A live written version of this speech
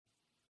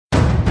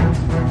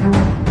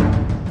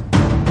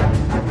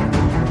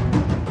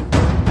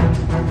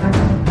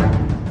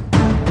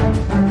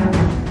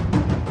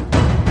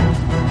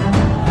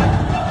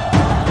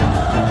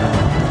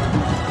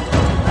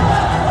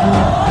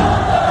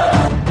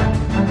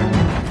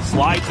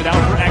Slides it out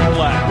for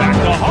Ekblad. Back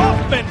to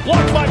Hoffman.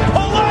 Blocked by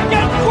Pulock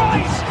and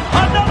Price.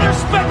 Another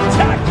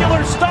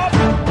spectacular stop.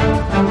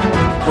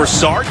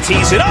 Broussard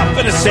tees it up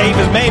and a save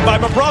is made by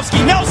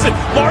Bobrovsky. Nelson.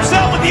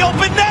 Barzal with the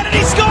open net and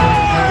he scores!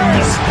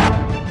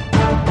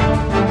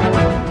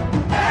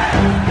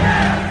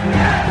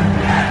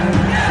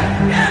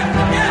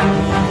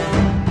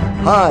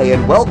 Hi,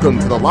 and welcome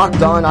to the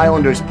Locked On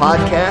Islanders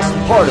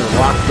podcast, part of the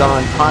Locked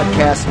On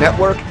Podcast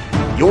Network,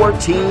 your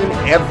team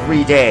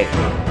every day.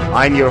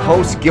 I'm your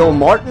host, Gil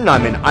Martin.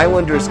 I'm an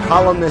Islanders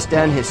columnist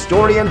and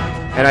historian,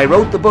 and I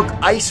wrote the book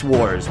Ice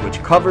Wars,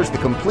 which covers the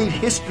complete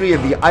history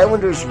of the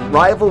Islanders'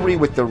 rivalry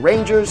with the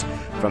Rangers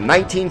from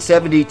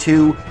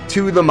 1972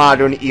 to the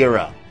modern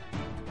era.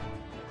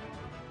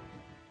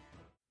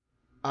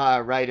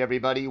 All right,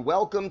 everybody.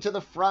 Welcome to the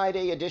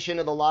Friday edition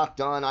of the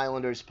Locked On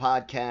Islanders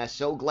podcast.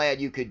 So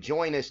glad you could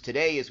join us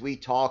today as we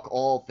talk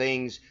all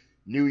things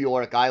New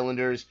York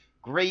Islanders.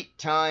 Great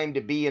time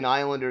to be an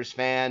Islanders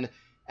fan,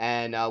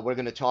 and we're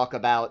going to talk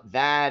about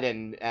that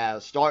and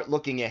start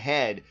looking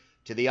ahead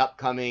to the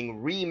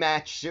upcoming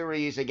rematch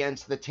series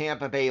against the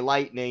Tampa Bay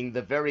Lightning,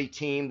 the very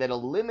team that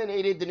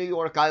eliminated the New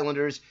York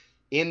Islanders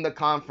in the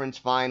conference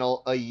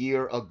final a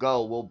year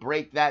ago. We'll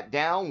break that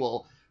down.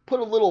 We'll put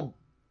a little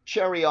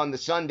cherry on the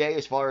sundae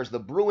as far as the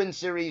Bruins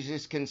series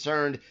is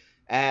concerned,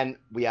 and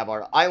we have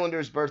our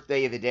Islanders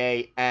birthday of the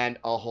day and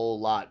a whole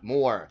lot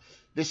more.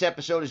 This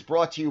episode is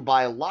brought to you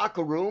by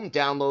Locker Room.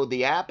 Download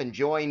the app and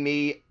join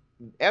me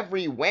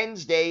every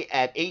Wednesday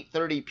at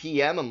 8:30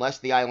 p.m. unless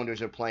the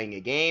Islanders are playing a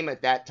game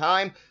at that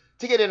time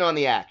to get in on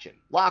the action.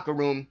 Locker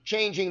Room,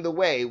 changing the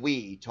way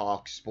we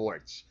talk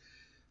sports.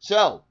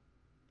 So,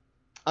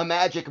 a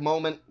magic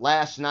moment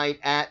last night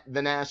at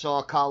the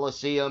Nassau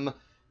Coliseum,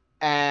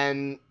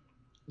 and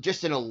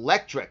just an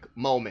electric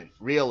moment,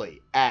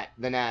 really, at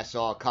the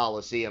Nassau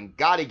Coliseum.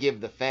 Got to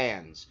give the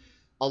fans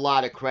a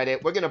lot of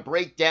credit. We're going to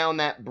break down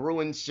that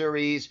Bruins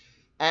series,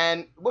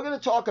 and we're going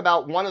to talk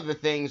about one of the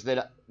things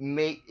that,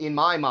 in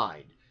my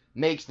mind,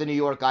 makes the New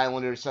York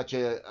Islanders such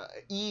a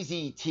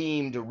easy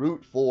team to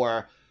root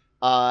for,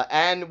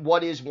 and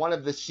what is one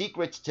of the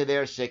secrets to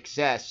their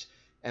success,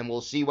 and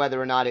we'll see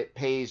whether or not it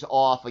pays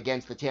off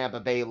against the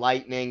Tampa Bay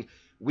Lightning.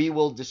 We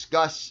will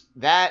discuss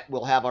that.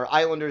 We'll have our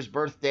Islanders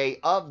birthday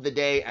of the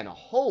day and a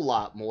whole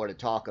lot more to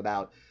talk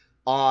about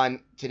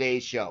on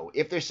today's show.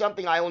 If there's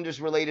something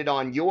Islanders related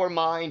on your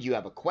mind, you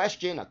have a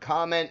question, a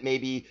comment,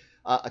 maybe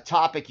a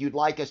topic you'd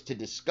like us to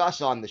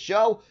discuss on the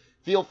show,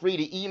 feel free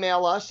to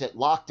email us at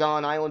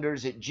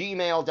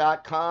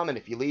lockedonislanders@gmail.com. And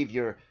if you leave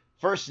your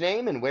first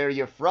name and where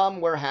you're from,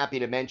 we're happy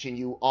to mention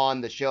you on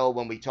the show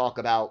when we talk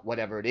about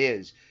whatever it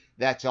is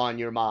that's on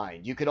your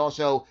mind. You could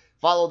also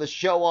follow the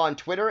show on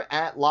Twitter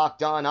at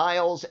Locked On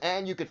Isles,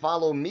 and you could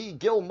follow me,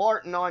 Gil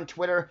Martin, on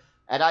Twitter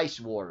at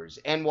Ice Wars,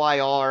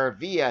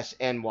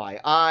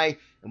 NYRVSNYI,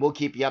 and we'll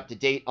keep you up to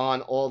date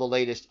on all the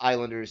latest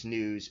Islanders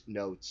news,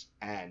 notes,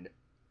 and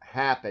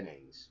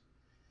happenings.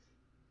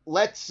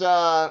 Let's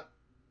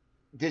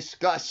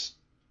discuss,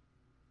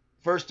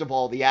 first of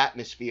all, the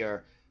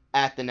atmosphere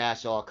at the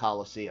Nassau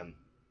Coliseum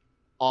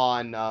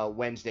on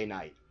Wednesday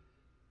night.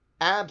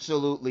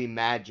 Absolutely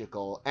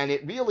magical, and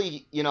it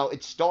really,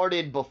 it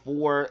started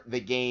before the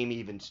game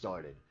even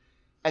started.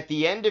 At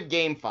the end of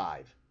Game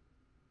 5,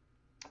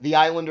 the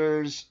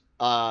Islanders,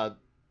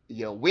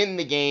 win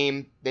the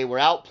game. They were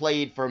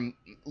outplayed for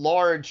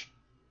large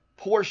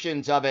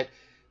portions of it,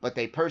 but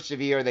they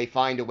persevere. They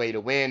find a way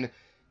to win,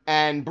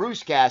 and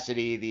Bruce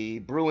Cassidy, the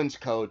Bruins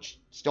coach,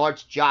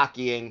 starts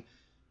jockeying,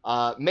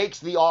 makes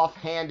the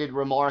offhanded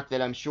remark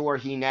that I'm sure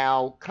he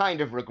now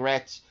kind of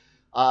regrets.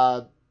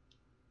 The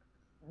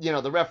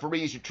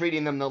referees are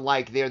treating them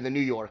like they're the New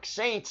York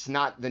Saints,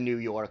 not the New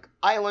York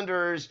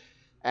Islanders.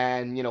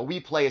 And, we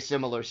play a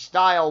similar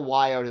style.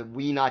 Why are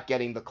we not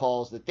getting the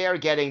calls that they're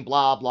getting?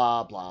 Blah,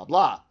 blah, blah,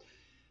 blah.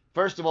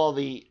 First of all,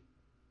 the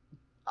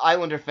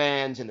Islander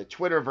fans in the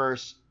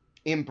Twitterverse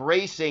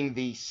embracing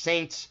the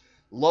Saints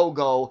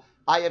logo.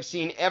 I have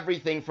seen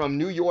everything from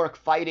New York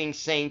Fighting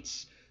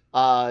Saints,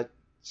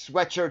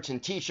 sweatshirts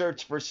and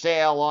t-shirts for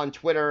sale on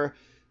Twitter,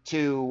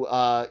 to,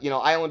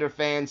 Islander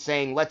fans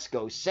saying, let's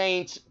go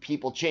Saints,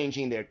 people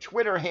changing their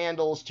Twitter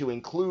handles to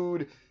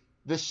include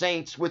the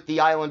Saints with the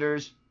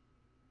Islanders.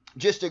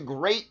 Just a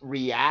great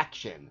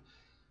reaction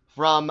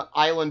from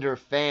Islander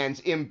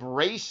fans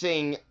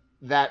embracing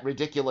that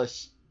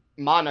ridiculous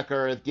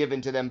moniker given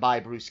to them by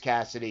Bruce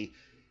Cassidy.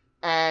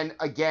 And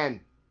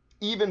again,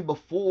 even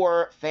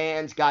before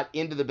fans got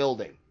into the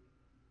building,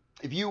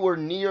 if you were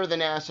near the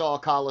Nassau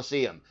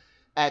Coliseum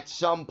at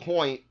some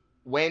point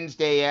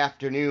Wednesday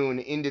afternoon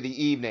into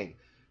the evening,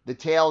 the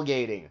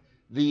tailgating,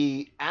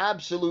 the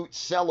absolute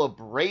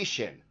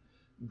celebration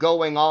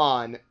going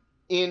on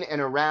in and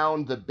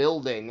around the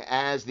building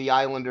as the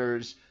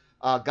Islanders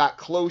got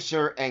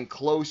closer and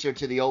closer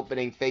to the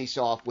opening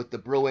faceoff with the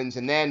Bruins,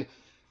 and then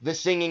the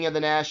singing of the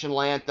national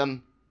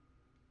anthem,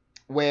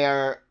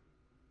 where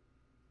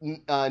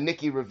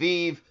Nicky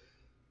Raviv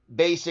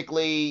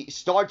basically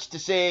starts to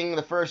sing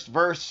the first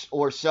verse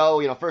or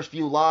so, first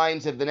few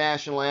lines of the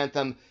national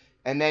anthem,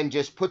 and then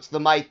just puts the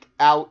mic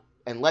out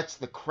and lets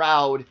the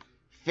crowd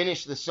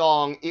finish the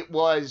song. It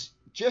was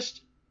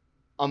just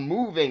a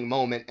moving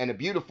moment and a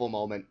beautiful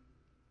moment.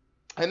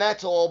 And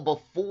that's all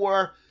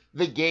before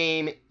the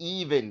game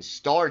even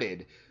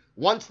started.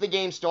 Once the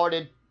game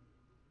started,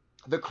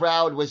 the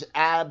crowd was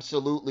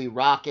absolutely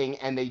rocking,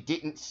 and they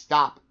didn't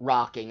stop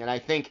rocking. And I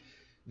think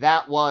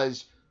that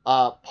was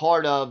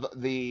part of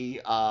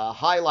the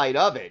highlight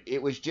of it.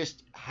 It was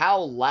just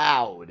how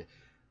loud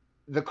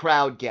the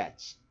crowd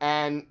gets.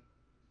 And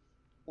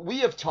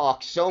we have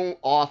talked so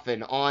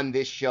often on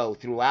this show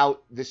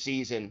throughout the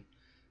season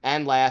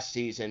and last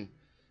season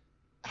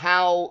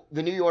how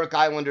the New York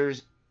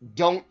Islanders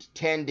don't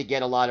tend to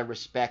get a lot of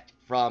respect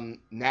from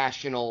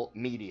national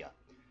media.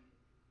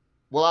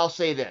 Well, I'll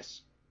say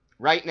this.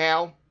 Right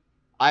now,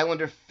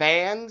 Islander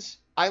fans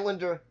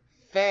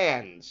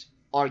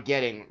are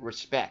getting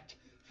respect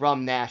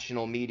from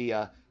national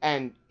media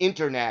and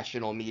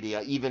international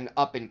media, even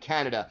up in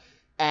Canada.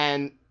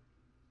 And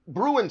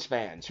Bruins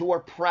fans who are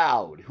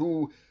proud,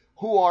 who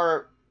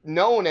are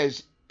known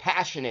as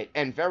passionate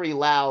and very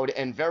loud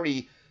and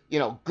very,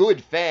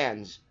 good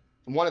fans,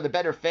 one of the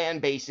better fan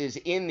bases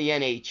in the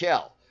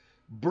NHL.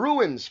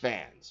 Bruins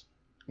fans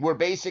were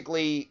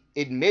basically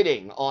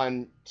admitting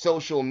on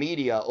social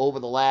media over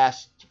the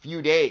last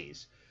few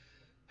days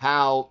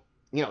how,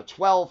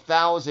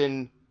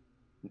 12,000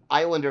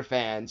 Islander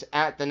fans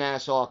at the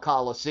Nassau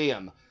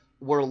Coliseum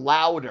were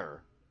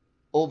louder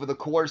over the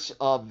course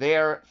of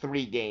their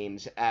 3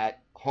 games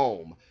at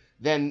home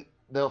than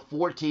the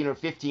 14 or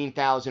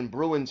 15,000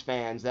 Bruins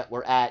fans that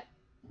were at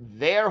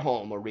their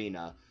home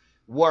arena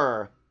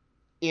were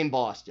in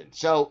Boston.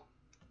 So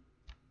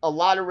a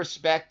lot of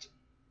respect,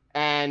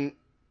 and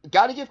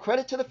got to give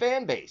credit to the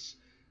fan base.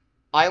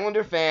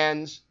 Islander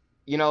fans,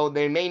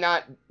 there may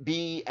not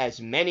be as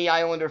many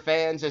Islander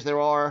fans as there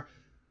are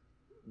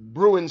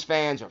Bruins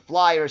fans or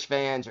Flyers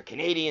fans or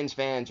Canadiens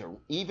fans or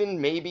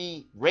even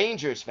maybe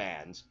Rangers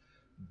fans.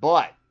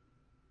 But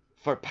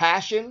for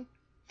passion,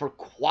 for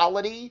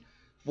quality,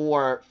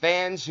 for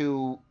fans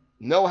who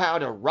know how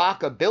to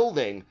rock a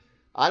building,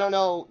 I don't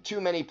know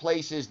too many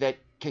places that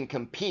can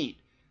compete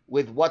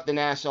with what the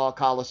Nassau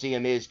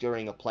Coliseum is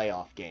during a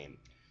playoff game.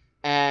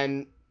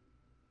 And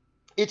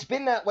it's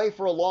been that way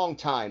for a long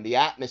time. The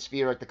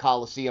atmosphere at the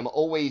Coliseum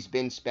always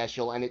been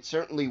special, and it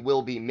certainly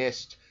will be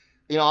missed.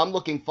 I'm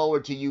looking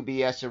forward to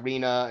UBS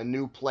Arena, a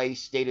new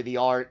place,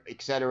 state-of-the-art,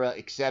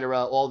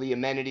 etc., all the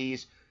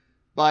amenities.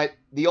 But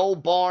the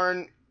old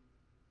barn,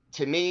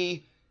 to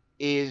me,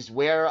 is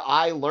where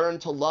I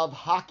learned to love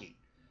hockey.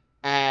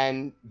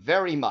 And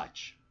very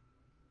much,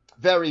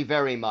 very,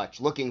 very much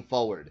looking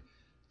forward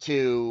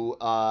to,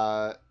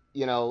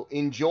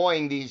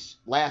 enjoying these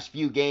last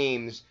few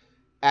games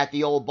at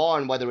the old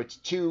barn, whether it's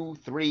 2,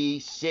 3,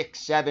 6,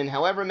 7,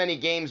 however many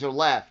games are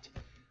left.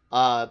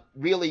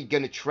 Really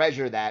going to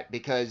treasure that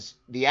because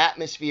the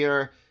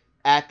atmosphere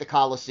at the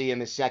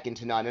Coliseum is second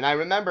to none. And I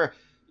remember,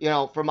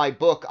 for my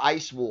book,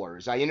 Ice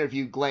Wars, I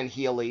interviewed Glenn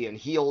Healy, and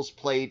Heels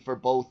played for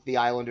both the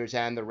Islanders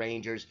and the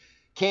Rangers.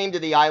 Came to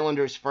the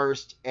Islanders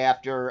first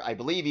after, I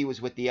believe he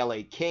was with the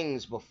LA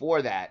Kings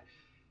before that.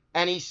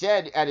 And he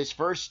said at his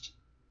first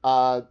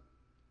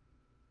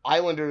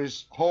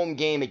Islanders home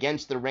game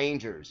against the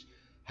Rangers,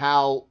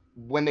 how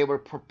when they were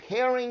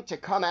preparing to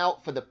come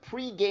out for the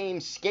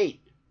pregame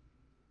skate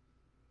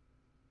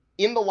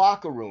in the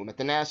locker room at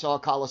the Nassau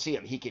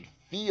Coliseum, he could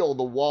feel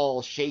the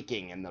walls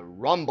shaking and the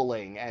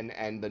rumbling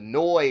and the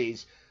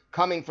noise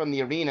coming from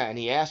the arena. And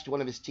he asked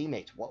one of his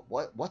teammates,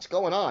 what's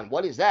going on?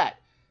 What is that?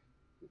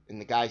 And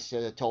the guy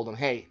told him,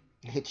 hey,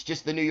 it's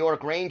just the New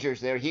York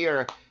Rangers. They're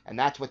here, and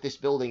that's what this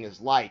building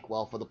is like.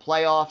 Well, for the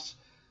playoffs,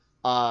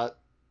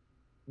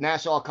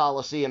 Nassau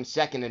Coliseum,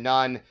 second to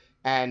none.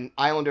 And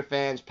Islander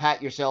fans,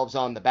 pat yourselves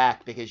on the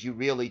back because you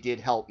really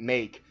did help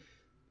make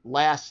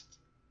last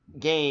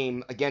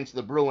game against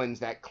the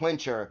Bruins, that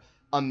clincher,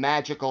 a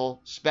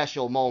magical,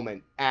 special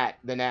moment at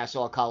the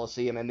Nassau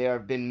Coliseum. And there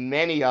have been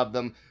many of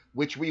them,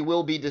 which we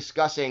will be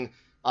discussing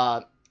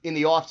in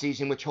the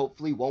offseason, which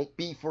hopefully won't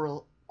be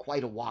for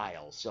quite a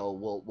while. So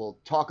we'll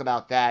talk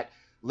about that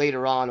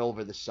later on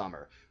over the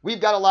summer.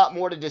 We've got a lot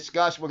more to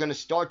discuss. We're going to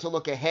start to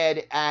look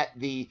ahead at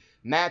the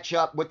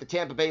matchup with the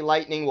Tampa Bay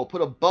Lightning. We'll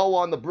put a bow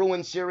on the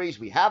Bruins series.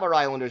 We have our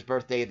Islanders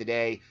birthday of the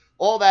day.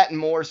 All that and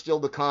more still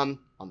to come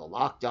on the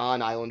Locked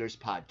On Islanders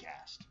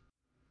podcast.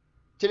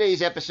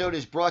 Today's episode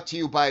is brought to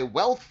you by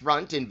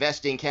Wealthfront.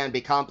 Investing can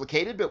be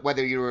complicated, but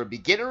whether you're a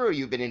beginner or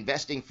you've been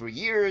investing for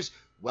years,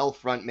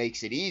 Wealthfront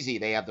makes it easy.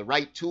 They have the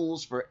right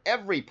tools for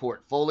every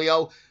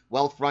portfolio.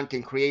 Wealthfront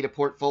can create a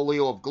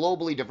portfolio of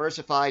globally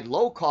diversified,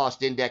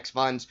 low-cost index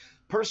funds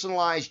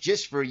personalized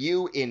just for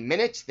you in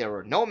minutes. There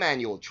are no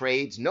manual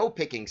trades, no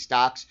picking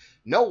stocks,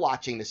 no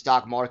watching the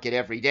stock market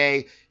every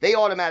day. They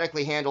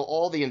automatically handle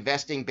all the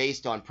investing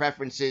based on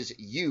preferences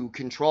you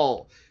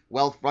control.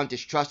 Wealthfront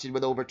is trusted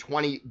with over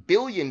 $20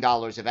 billion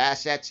of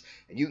assets,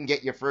 and you can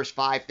get your first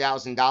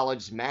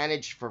 $5,000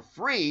 managed for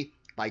free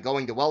by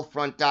going to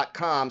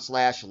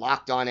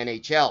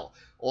wealthfront.com/LockedOnNHL.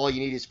 All you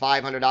need is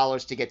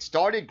 $500 to get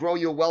started. Grow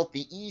your wealth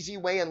the easy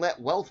way and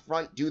let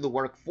Wealthfront do the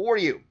work for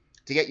you.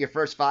 To get your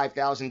first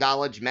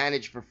 $5,000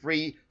 managed for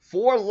free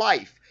for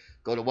life,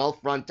 go to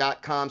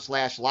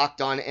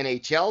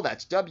wealthfront.com/LockedOnNHL.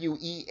 That's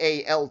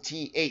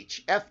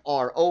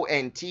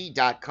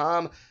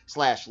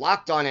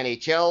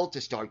WealthFront.com/LockedOnNHL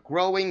to start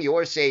growing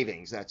your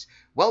savings. That's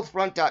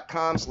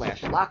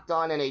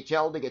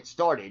wealthfront.com/LockedOnNHL to get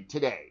started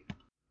today.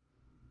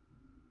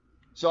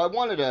 So I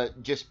wanted to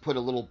just put a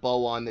little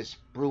bow on this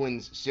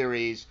Bruins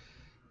series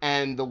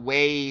and the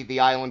way the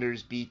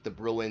Islanders beat the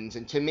Bruins.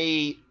 And to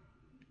me,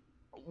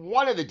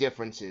 one of the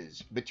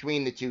differences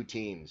between the two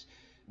teams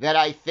that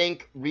I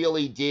think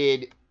really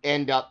did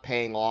end up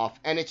paying off,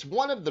 and it's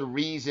one of the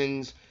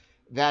reasons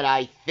that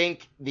I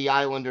think the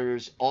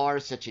Islanders are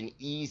such an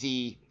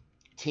easy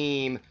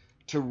team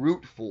to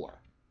root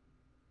for.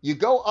 You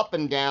go up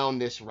and down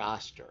this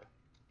roster,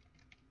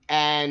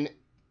 and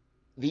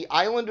the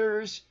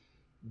Islanders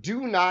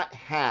do not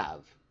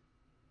have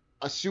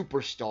a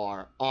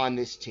superstar on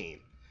this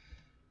team.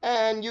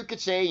 And you could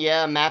say,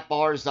 yeah, Matt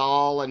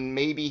Barzal, and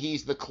maybe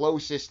he's the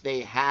closest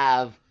they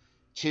have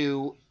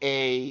to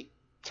a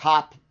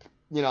top,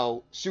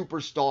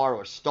 superstar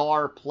or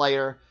star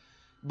player.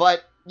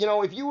 But,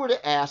 if you were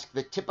to ask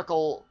the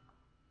typical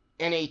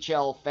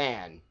NHL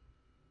fan,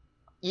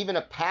 even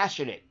a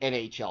passionate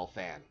NHL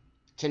fan,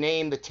 to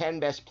name the 10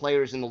 best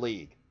players in the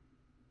league,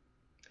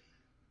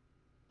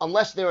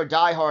 unless they're a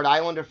diehard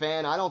Islander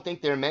fan, I don't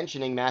think they're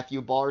mentioning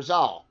Matthew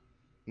Barzal.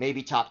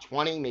 Maybe top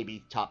 20,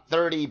 maybe top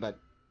 30, but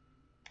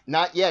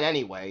not yet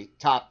anyway,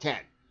 top 10.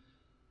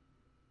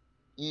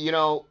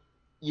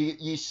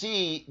 You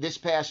see this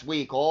past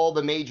week all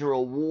the major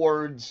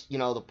awards, the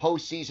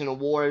postseason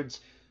awards,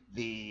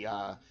 the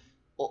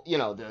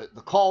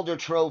Calder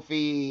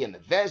Trophy and the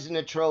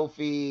Vezina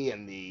Trophy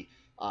and the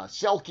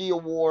Selke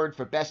Award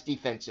for Best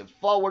Defensive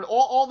Forward,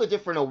 all the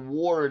different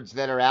awards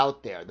that are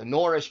out there, the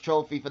Norris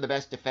Trophy for the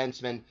Best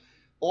Defenseman,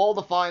 all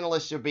the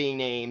finalists are being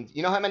named.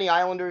 You know how many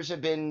Islanders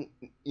have been,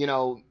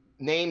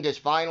 named as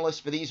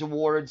finalists for these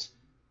awards?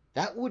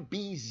 That would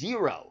be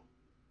 0.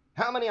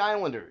 How many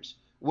Islanders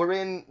were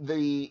in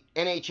the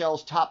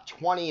NHL's top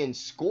 20 in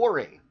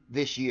scoring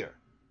this year?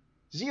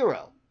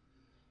 0.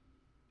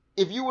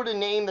 If you were to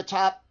name the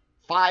top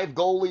 5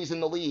 goalies in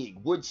the league,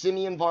 would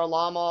Semyon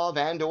Varlamov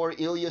and or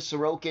Ilya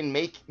Sorokin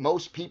make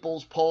most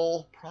people's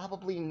poll?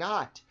 Probably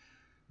not.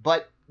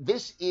 But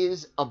this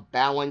is a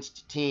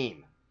balanced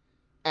team.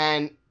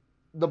 And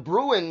the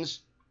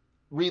Bruins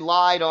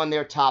relied on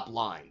their top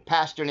line,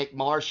 Pasternak,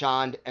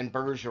 Marchand, and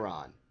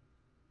Bergeron.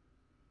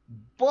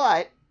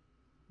 But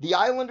the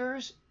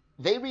Islanders,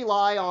 they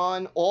rely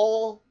on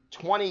all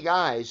 20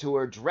 guys who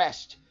are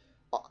dressed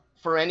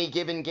for any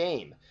given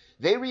game.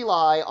 They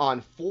rely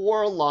on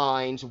 4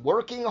 lines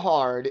working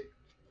hard,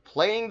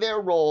 playing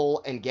their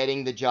role, and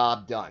getting the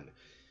job done.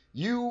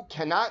 You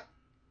cannot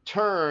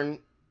turn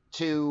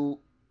to,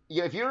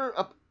 if you're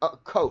a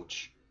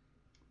coach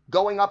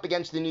going up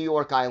against the New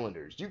York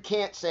Islanders, you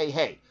can't say,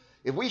 hey,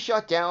 if we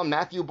shut down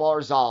Matthew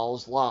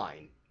Barzal's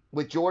line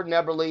with Jordan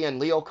Eberle and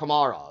Leo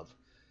Komarov,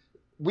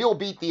 we'll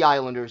beat the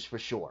Islanders for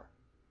sure.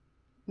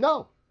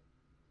 No.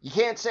 You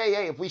can't say,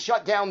 hey, if we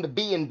shut down the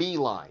B&B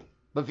line,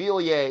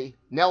 Beauvillier,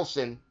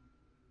 Nelson,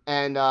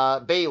 and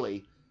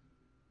Bailey,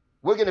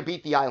 we're going to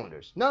beat the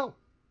Islanders. No.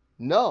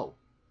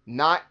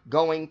 Not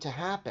going to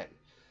happen.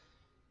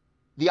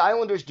 The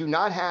Islanders do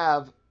not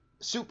have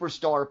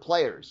superstar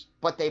players,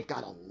 but they've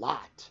got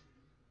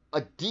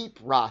a deep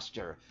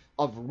roster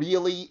of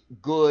really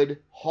good,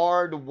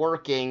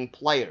 hard-working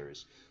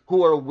players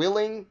who are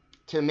willing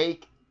to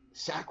make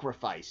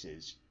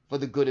sacrifices for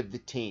the good of the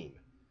team.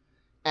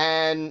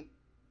 And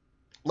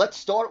let's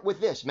start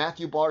with this,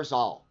 Matthew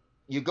Barzal.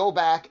 You go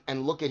back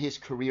and look at his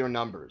career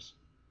numbers.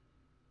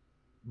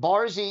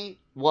 Barzy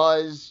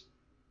was,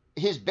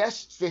 his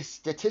best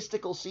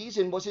statistical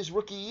season was his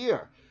rookie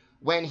year,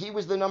 when he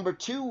was the number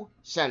 2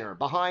 center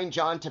behind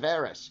John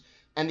Tavares,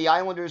 and the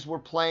Islanders were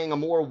playing a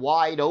more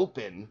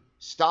wide-open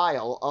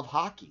style of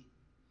hockey.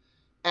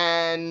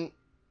 And,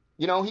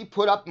 he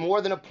put up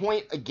more than a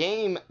point a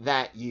game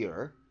that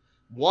year,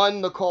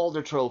 won the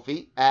Calder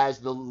Trophy as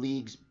the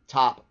league's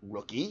top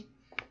rookie,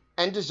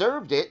 and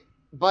deserved it,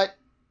 but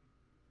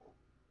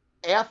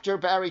after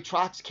Barry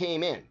Trotz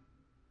came in,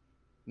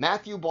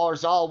 Matthew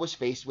Barzal was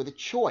faced with a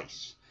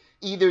choice.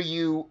 Either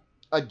you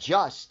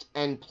adjust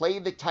and play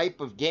the type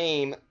of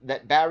game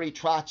that Barry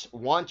Trotz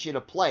wants you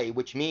to play,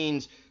 which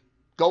means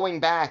going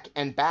back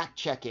and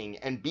back-checking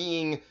and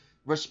being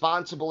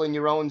responsible in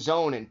your own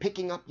zone and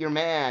picking up your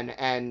man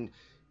and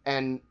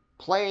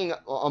playing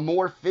a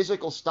more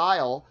physical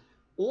style,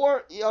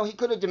 or, he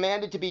could have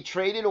demanded to be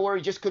traded, or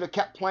he just could have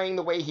kept playing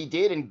the way he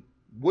did and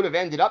would have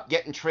ended up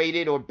getting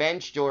traded or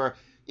benched or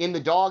in the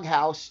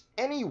doghouse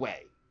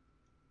anyway.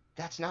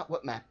 That's not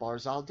what Matt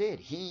Barzal did.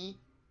 He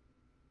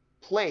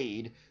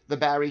played the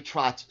Barry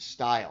Trotz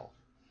style.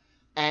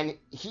 And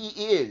he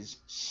is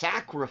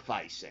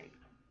sacrificing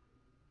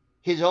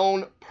his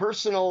own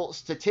personal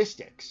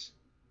statistics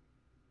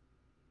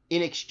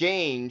in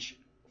exchange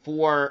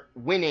for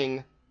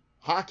winning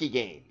hockey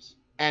games.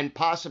 And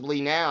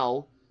possibly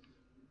now,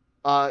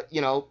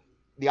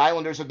 the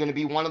Islanders are going to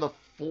be one of the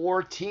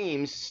 4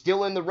 teams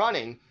still in the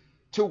running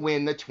to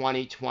win the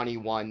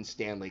 2021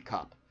 Stanley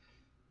Cup.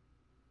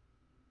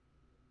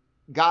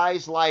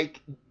 Guys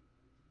like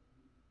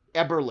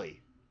Eberle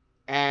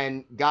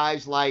and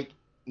guys like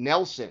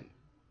Nelson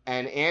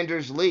and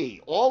Anders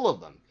Lee, all of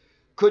them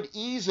could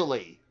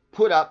easily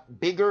put up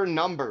bigger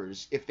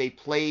numbers if they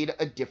played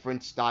a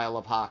different style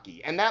of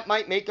hockey. And that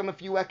might make them a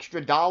few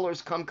extra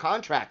dollars come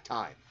contract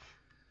time.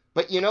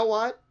 But you know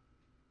what?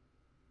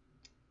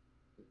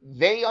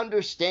 They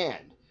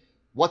understand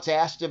what's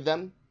asked of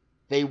them.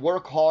 They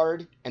work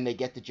hard and they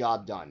get the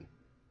job done.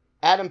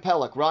 Adam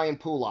Pelech, Ryan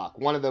Pulock,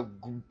 one of the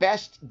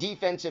best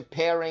defensive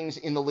pairings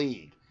in the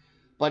league.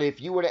 But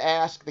if you were to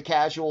ask the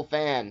casual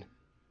fan,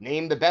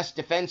 name the best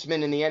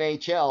defenseman in the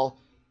NHL,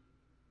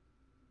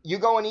 you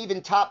go in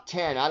even top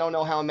 10. I don't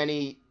know how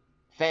many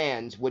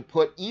fans would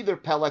put either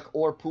Pelech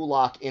or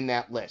Pulock in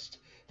that list.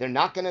 They're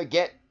not going to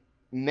get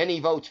many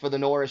votes for the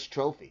Norris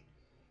Trophy.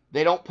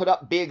 They don't put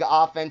up big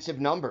offensive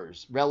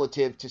numbers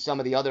relative to some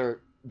of the other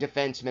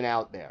defensemen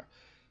out there.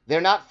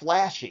 They're not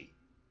flashy.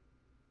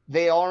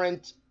 They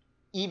aren't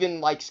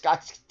even like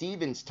Scott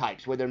Stevens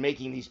types where they're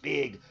making these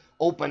big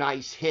open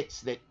ice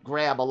hits that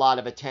grab a lot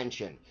of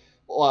attention.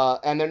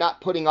 And they're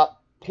not putting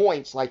up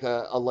points like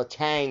a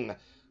Letang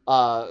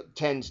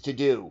tends to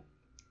do.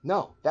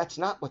 No, that's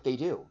not what they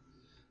do.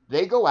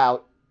 They go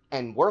out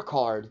and work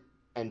hard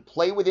and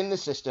play within the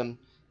system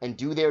and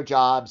do their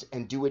jobs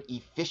and do it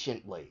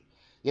efficiently.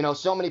 You know,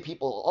 so many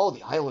people, oh,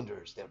 the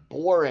Islanders, they're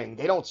boring.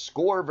 They don't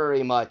score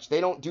very much.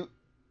 They don't do...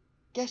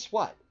 Guess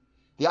what?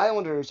 The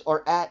Islanders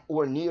are at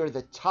or near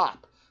the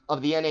top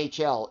of the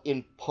NHL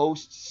in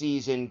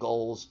postseason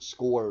goals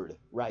scored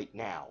right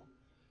now.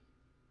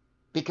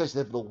 Because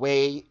of the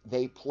way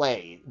they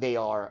play. They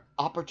are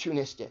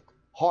opportunistic,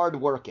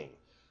 hardworking,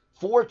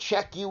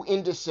 forecheck you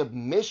into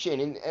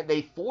submission, and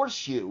they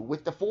force you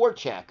with the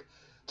forecheck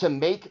to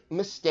make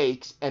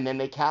mistakes, and then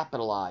they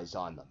capitalize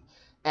on them.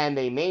 And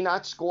they may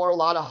not score a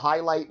lot of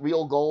highlight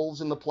reel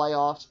goals in the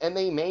playoffs, and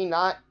they may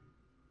not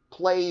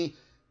play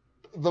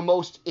the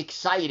most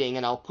exciting,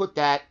 and I'll put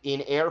that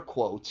in air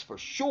quotes for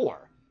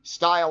sure,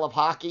 style of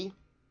hockey.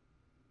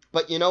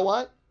 But you know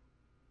what?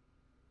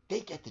 They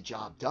get the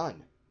job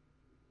done.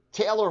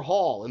 Taylor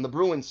Hall in the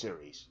Bruins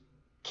series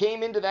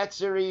came into that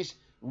series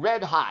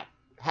red hot,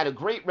 had a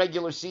great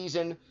regular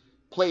season,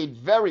 played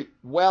very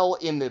well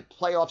in the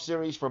playoff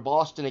series for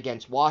Boston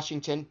against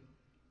Washington.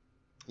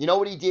 You know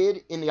what he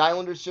did in the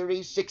Islanders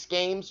series? 6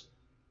 games,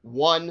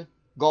 1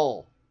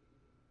 goal.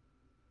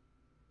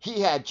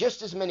 He had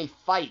just as many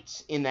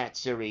fights in that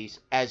series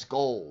as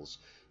goals,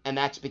 and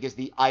that's because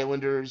the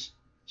Islanders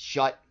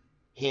shut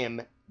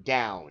him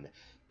down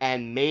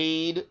and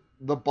made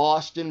the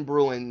Boston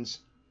Bruins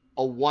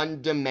a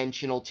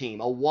one-dimensional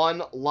team, a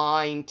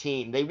one-line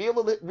team. They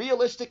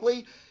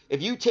realistically,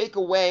 if you take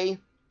away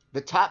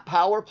the top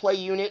power play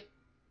unit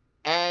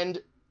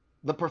and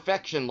the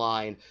perfection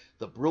line,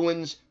 the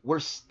Bruins were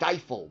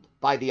stifled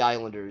by the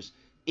Islanders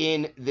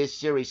in this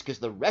series because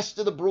the rest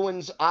of the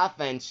Bruins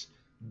offense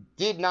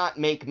did not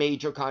make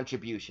major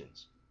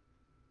contributions.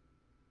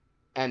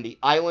 And the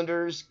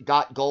Islanders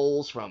got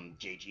goals from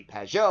J.G.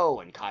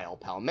 Pageau and Kyle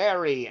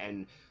Palmieri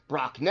and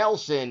Brock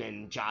Nelson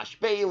and Josh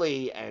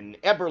Bailey and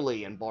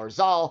Eberle and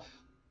Barzal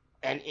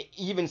and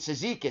even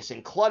Cizikas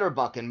and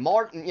Clutterbuck and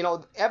Martin. You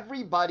know,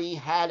 everybody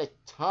had a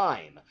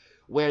time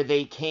where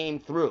they came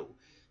through.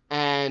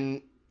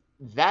 And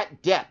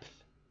that depth,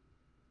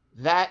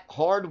 that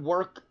hard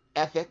work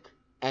ethic,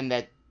 and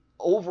that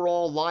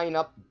overall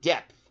lineup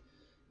depth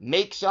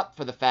makes up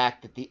for the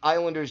fact that the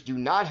Islanders do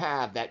not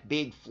have that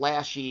big,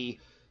 flashy,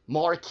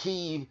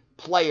 marquee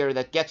player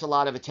that gets a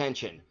lot of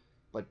attention.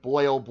 But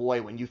boy, oh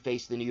boy, when you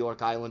face the New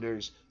York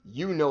Islanders,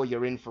 you know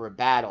you're in for a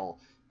battle.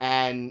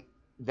 And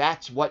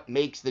that's what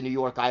makes the New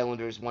York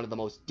Islanders one of the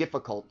most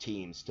difficult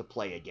teams to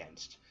play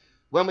against.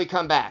 When we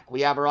come back,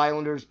 we have our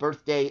Islanders'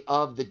 birthday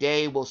of the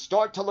day. We'll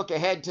start to look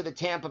ahead to the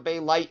Tampa Bay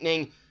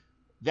Lightning.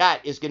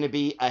 That is going to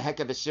be a heck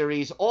of a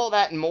series. All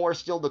that and more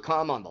still to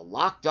come on the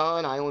Locked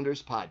On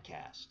Islanders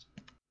podcast.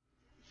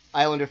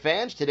 Islander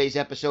fans, today's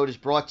episode is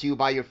brought to you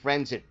by your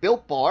friends at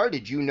Built Bar.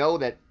 Did you know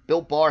that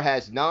Built Bar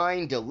has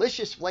 9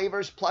 delicious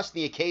flavors plus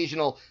the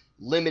occasional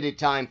limited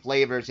time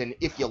flavors? And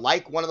if you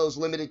like one of those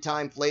limited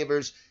time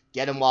flavors,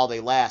 get them while they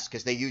last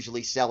because they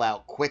usually sell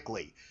out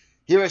quickly.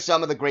 Here are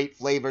some of the great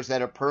flavors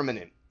that are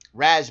permanent: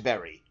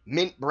 raspberry,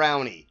 mint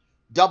brownie,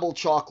 double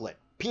chocolate,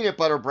 peanut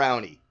butter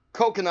brownie,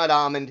 coconut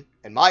almond,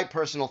 and my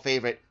personal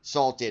favorite,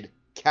 salted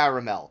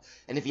caramel.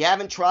 And if you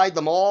haven't tried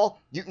them all,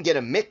 you can get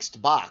a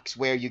mixed box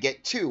where you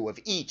get 2 of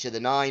each of the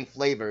 9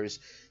 flavors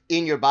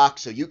in your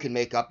box so you can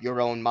make up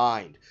your own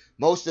mind.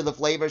 Most of the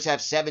flavors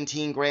have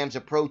 17 grams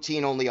of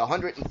protein, only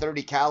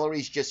 130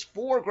 calories, just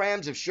 4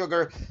 grams of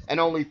sugar, and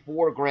only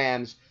 4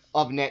 grams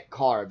of net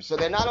carbs. So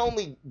they're not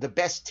only the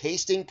best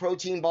tasting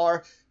protein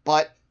bar,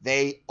 but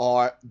they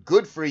are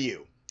good for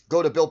you.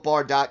 Go to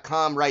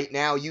BuiltBar.com right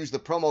now. Use the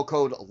promo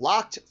code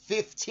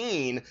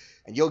LOCKED15,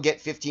 and you'll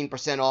get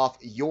 15% off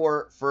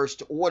your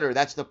first order.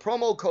 That's the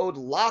promo code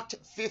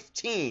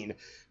LOCKED15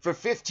 for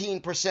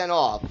 15%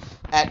 off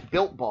at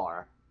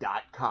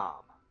BuiltBar.com.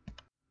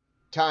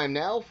 Time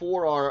now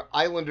for our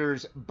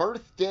Islanders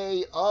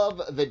birthday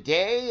of the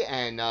day,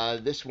 and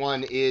this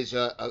one is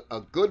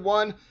a good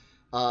one,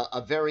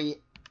 a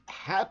very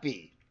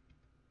happy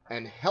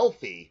and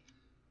healthy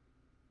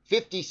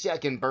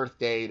 52nd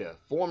birthday to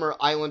former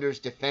Islanders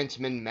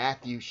defenseman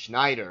Mathieu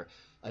Schneider.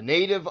 A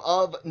native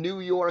of New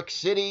York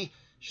City,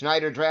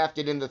 Schneider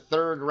drafted in the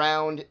 3rd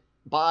round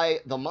by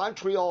the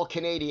Montreal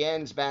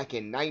Canadiens back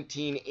in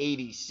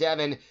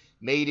 1987,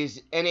 made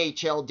his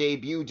NHL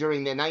debut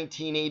during the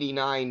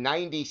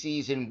 1989-90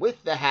 season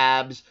with the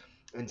Habs,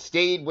 and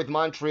stayed with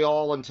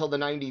Montreal until the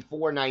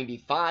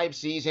 94-95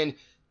 season.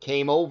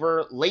 Came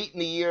over late in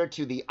the year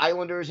to the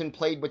Islanders and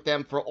played with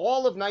them for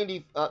all of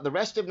the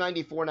rest of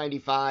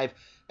 94-95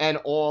 and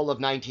all of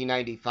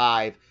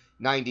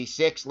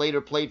 1995-96. Later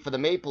played for the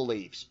Maple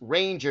Leafs,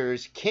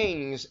 Rangers,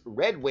 Kings,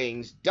 Red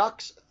Wings,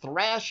 Ducks,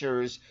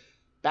 Thrashers,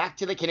 back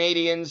to the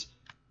Canadiens,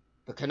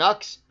 the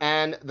Canucks,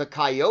 and the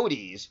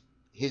Coyotes.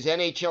 His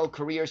NHL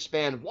career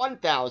spanned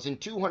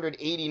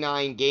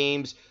 1,289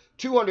 games,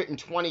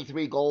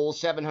 223 goals,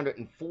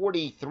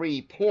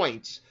 743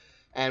 points,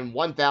 and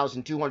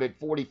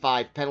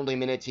 1,245 penalty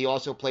minutes. He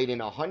also played in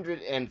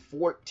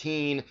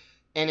 114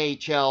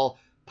 NHL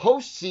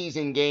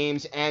postseason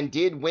games and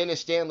did win a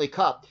Stanley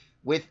Cup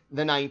with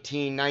the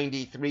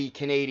 1993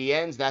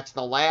 Canadiens. That's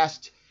the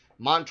last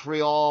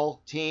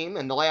Montreal team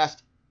and the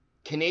last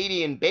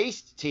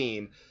Canadian-based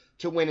team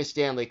to win a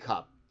Stanley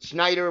Cup.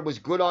 Schneider was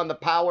good on the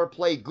power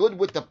play, good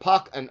with the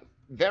puck, and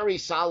very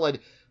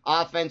solid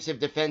offensive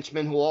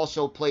defenseman who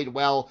also played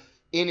well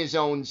in his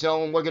own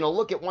zone. We're going to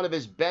look at one of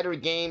his better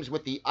games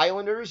with the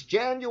Islanders,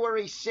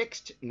 January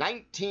 6th,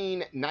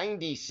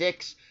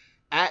 1996,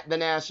 at the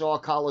Nassau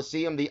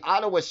Coliseum. The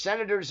Ottawa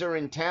Senators are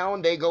in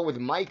town. They go with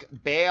Mike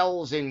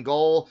Bales in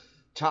goal,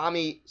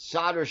 Tommy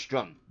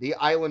Soderstrom, the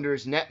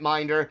Islanders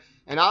netminder,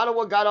 and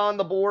Ottawa got on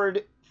the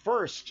board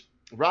first.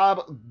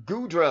 Rob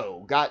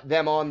Goudreau got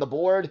them on the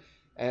board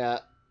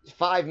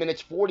 5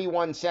 minutes,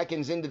 41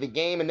 seconds into the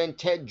game, and then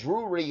Ted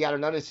Drury got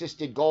an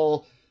unassisted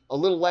goal a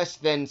little less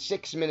than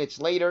 6 minutes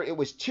later. It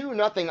was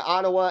 2-0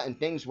 Ottawa, and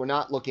things were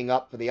not looking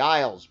up for the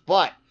Isles.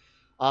 But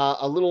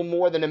a little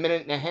more than a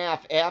minute and a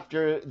half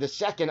after the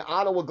second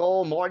Ottawa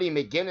goal, Marty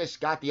McGuinness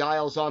got the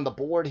Isles on the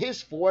board,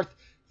 his 4th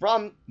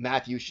from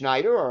Mathieu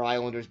Schneider, our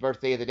Islanders'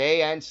 birthday of the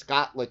day, and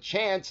Scott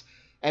LaChance.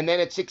 And then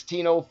at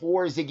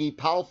 16:04, Ziggy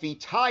Palffy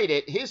tied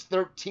it, his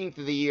 13th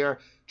of the year.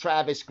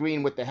 Travis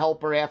Green with the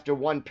helper. After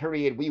one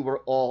period, we were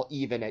all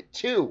even at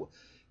 2.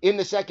 In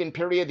the second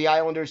period, the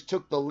Islanders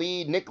took the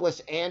lead.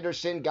 Nicholas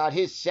Anderson got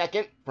his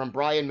second from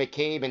Brian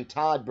McCabe and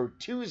Todd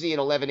Bertuzzi at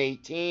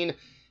 11:18.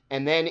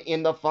 And then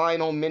in the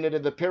final minute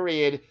of the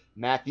period,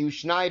 Mathieu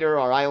Schneider,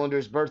 our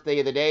Islanders' birthday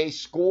of the day,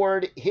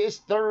 scored his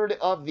 3rd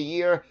of the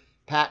year.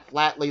 Pat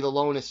Flatley, the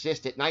lone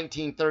assist at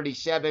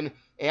 19:37.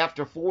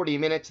 After 40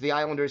 minutes, the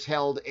Islanders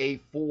held a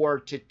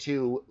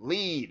 4-2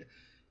 lead.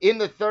 In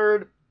the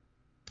third,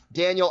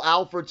 Daniel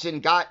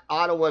Alfredson got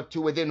Ottawa to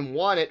within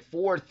 1 at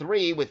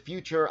 4-3 with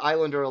future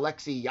Islander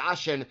Alexei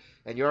Yashin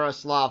and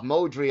Yaroslav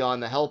Modry on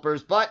the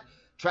helpers, but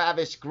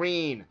Travis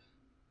Green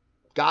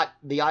got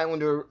the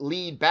Islander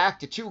lead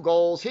back to 2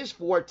 goals, his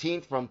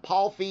 14th from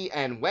Palffy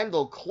and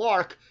Wendell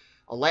Clark.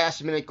 A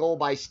last-minute goal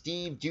by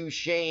Steve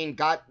Duchesne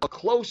got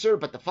closer,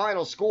 but the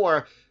final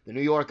score, the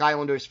New York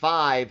Islanders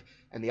 5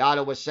 and the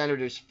Ottawa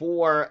Senators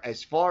 4.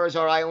 As far as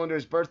our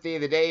Islanders' birthday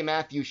of the day,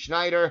 Mathieu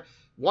Schneider,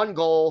 1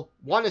 goal,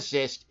 1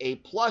 assist, a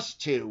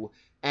 +2,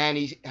 and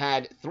he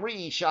had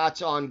 3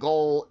 shots on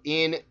goal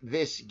in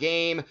this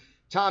game.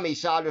 Tommy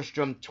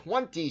Soderstrom,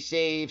 20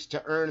 saves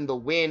to earn the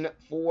win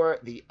for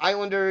the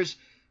Islanders,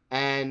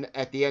 and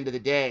at the end of the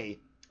day,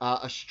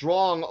 a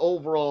strong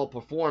overall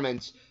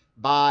performance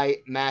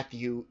by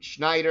Mathieu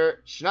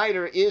Schneider.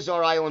 Schneider is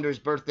our Islanders'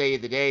 birthday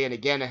of the day, and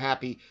again, a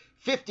happy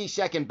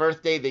 52nd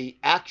birthday. The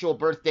actual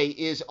birthday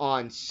is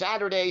on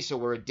Saturday, so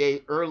we're a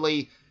day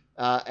early,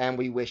 and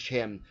we wish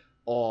him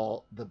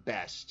all the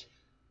best.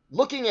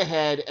 Looking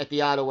ahead at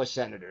the Ottawa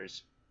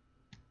Senators,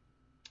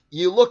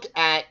 you look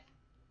at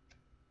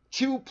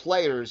 2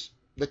 players,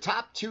 the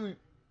top 2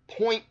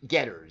 point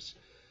getters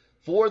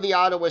for the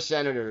Ottawa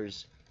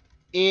Senators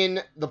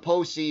in the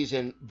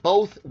postseason.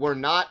 Both were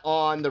not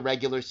on the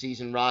regular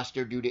season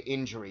roster due to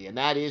injury, and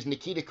that is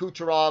Nikita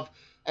Kucherov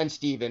and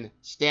Steven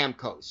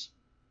Stamkos.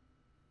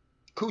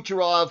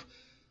 Kucherov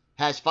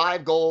has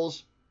 5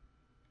 goals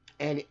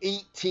and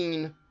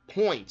 18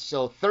 points,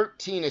 so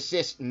 13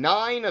 assists.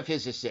 9 of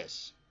his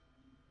assists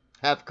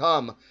have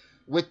come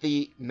with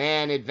the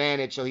man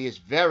advantage, so he is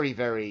very,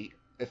 very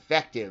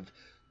effective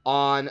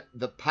on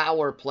the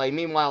power play.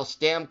 Meanwhile,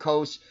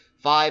 Stamkos,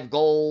 5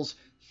 goals,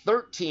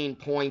 13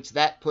 points.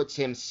 That puts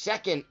him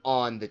second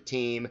on the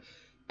team.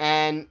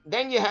 And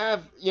then you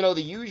have,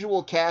 the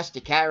usual cast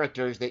of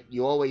characters that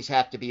you always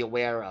have to be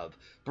aware of.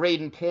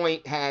 Braden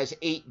Point has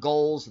 8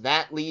 goals.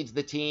 That leads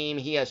the team.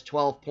 He has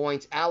 12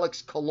 points.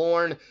 Alex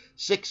Killorn,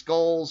 6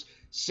 goals,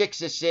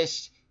 6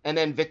 assists. And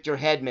then Victor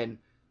Hedman,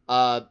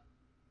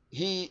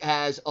 he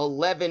has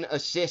 11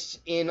 assists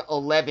in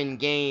 11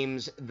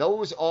 games.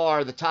 Those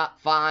are the top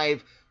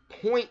 5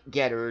 point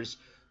getters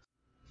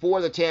for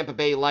the Tampa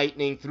Bay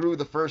Lightning through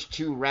the first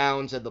 2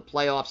 rounds of the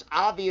playoffs.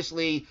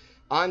 Obviously,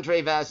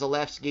 Andrei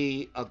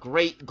Vasilevskiy, a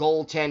great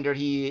goaltender.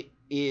 He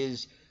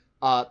is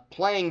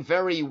playing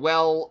very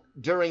well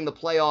during the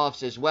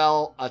playoffs as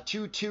well. A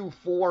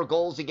 2.24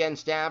 goals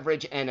against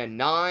average and a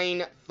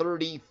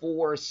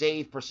 .934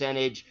 save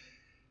percentage.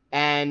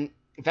 And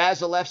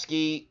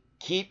Vasilevskiy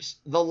keeps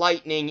the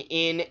Lightning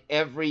in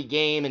every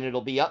game, and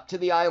it'll be up to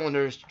the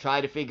Islanders to try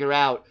to figure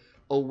out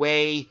a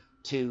way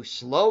to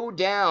slow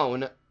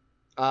down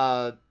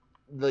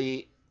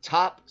the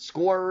top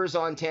scorers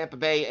on Tampa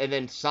Bay and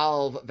then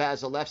solve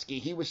Vasilevskiy.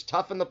 He was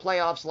tough in the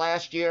playoffs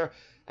last year,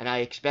 and I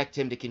expect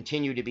him to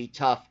continue to be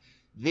tough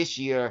this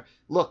year.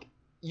 Look,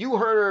 you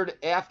heard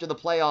after the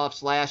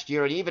playoffs last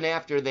year, and even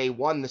after they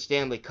won the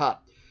Stanley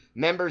Cup,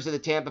 members of the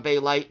Tampa Bay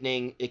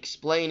Lightning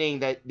explaining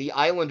that the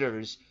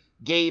Islanders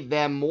gave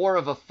them more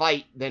of a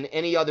fight than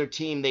any other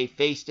team they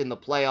faced in the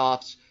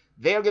playoffs.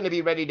 They're going to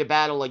be ready to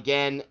battle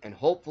again, and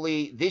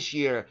hopefully this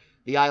year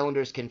the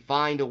Islanders can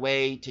find a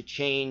way to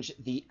change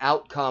the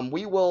outcome.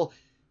 We will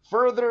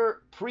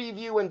further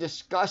preview and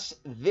discuss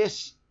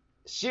this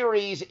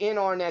series in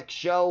our next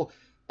show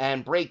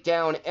and break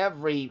down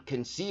every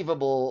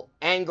conceivable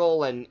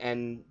angle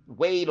and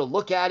way to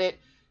look at it.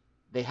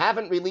 They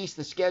haven't released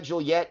the schedule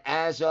yet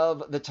as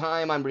of the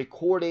time I'm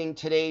recording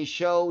today's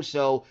show,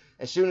 so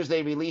as soon as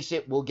they release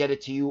it, we'll get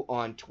it to you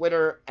on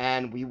Twitter,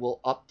 and we will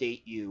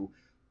update you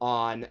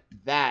on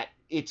that.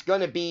 It's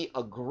going to be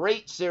a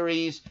great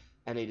series,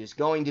 and it is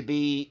going to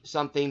be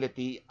something that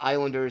the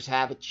Islanders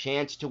have a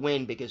chance to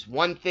win, because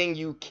one thing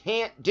you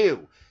can't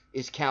do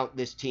is count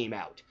this team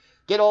out.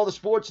 Get all the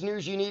sports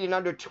news you need in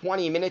under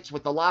 20 minutes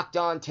with the Locked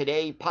On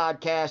Today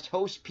podcast.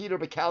 Host Peter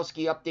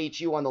Bukowski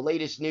updates you on the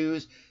latest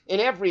news in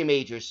every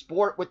major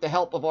sport with the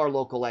help of our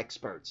local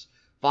experts.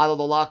 Follow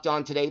the Locked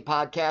On Today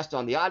podcast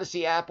on the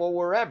Odyssey app or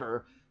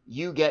wherever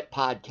you get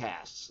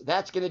podcasts.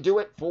 That's going to do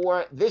it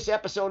for this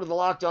episode of the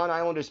Locked On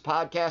Islanders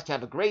podcast.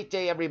 Have a great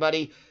day,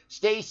 everybody.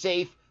 Stay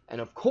safe.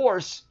 And of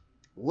course,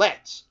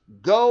 let's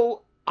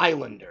go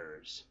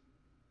Islanders.